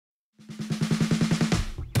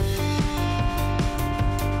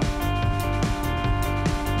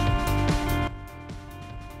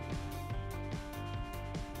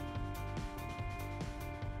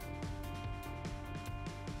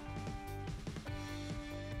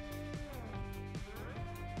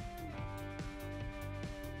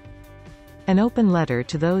An open letter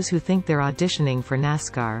to those who think they're auditioning for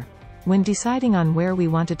Nascar. When deciding on where we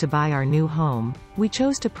wanted to buy our new home, we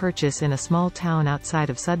chose to purchase in a small town outside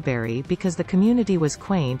of Sudbury because the community was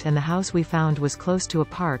quaint and the house we found was close to a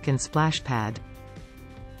park and splash pad.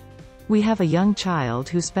 We have a young child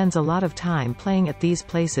who spends a lot of time playing at these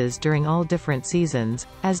places during all different seasons,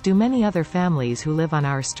 as do many other families who live on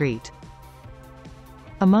our street.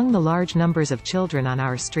 Among the large numbers of children on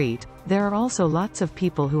our street, there are also lots of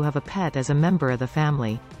people who have a pet as a member of the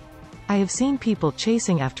family. I have seen people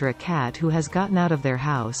chasing after a cat who has gotten out of their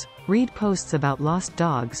house, read posts about lost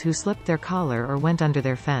dogs who slipped their collar or went under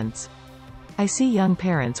their fence. I see young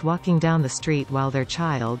parents walking down the street while their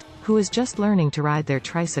child, who is just learning to ride their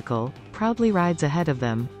tricycle, proudly rides ahead of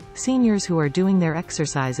them, seniors who are doing their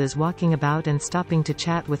exercises walking about and stopping to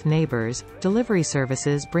chat with neighbors, delivery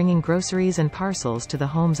services bringing groceries and parcels to the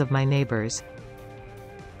homes of my neighbors.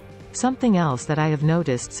 Something else that I have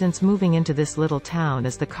noticed since moving into this little town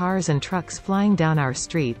is the cars and trucks flying down our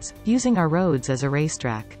streets, using our roads as a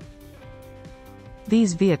racetrack.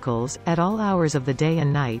 These vehicles, at all hours of the day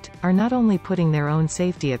and night, are not only putting their own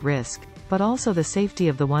safety at risk, but also the safety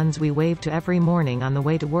of the ones we wave to every morning on the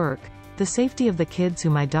way to work, the safety of the kids who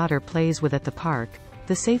my daughter plays with at the park,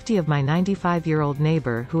 the safety of my 95-year-old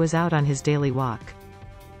neighbor who is out on his daily walk.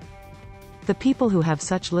 The people who have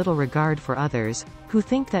such little regard for others, who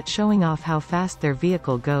think that showing off how fast their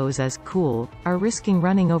vehicle goes is cool, are risking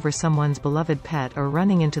running over someone's beloved pet or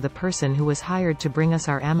running into the person who was hired to bring us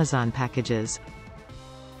our Amazon packages.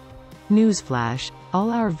 Newsflash: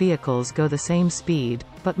 all our vehicles go the same speed,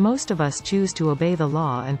 but most of us choose to obey the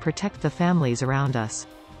law and protect the families around us.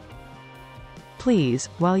 Please,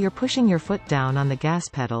 while you're pushing your foot down on the gas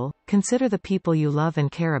pedal, consider the people you love and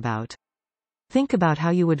care about. Think about how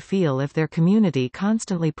you would feel if their community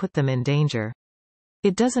constantly put them in danger.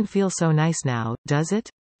 It doesn't feel so nice now, does it?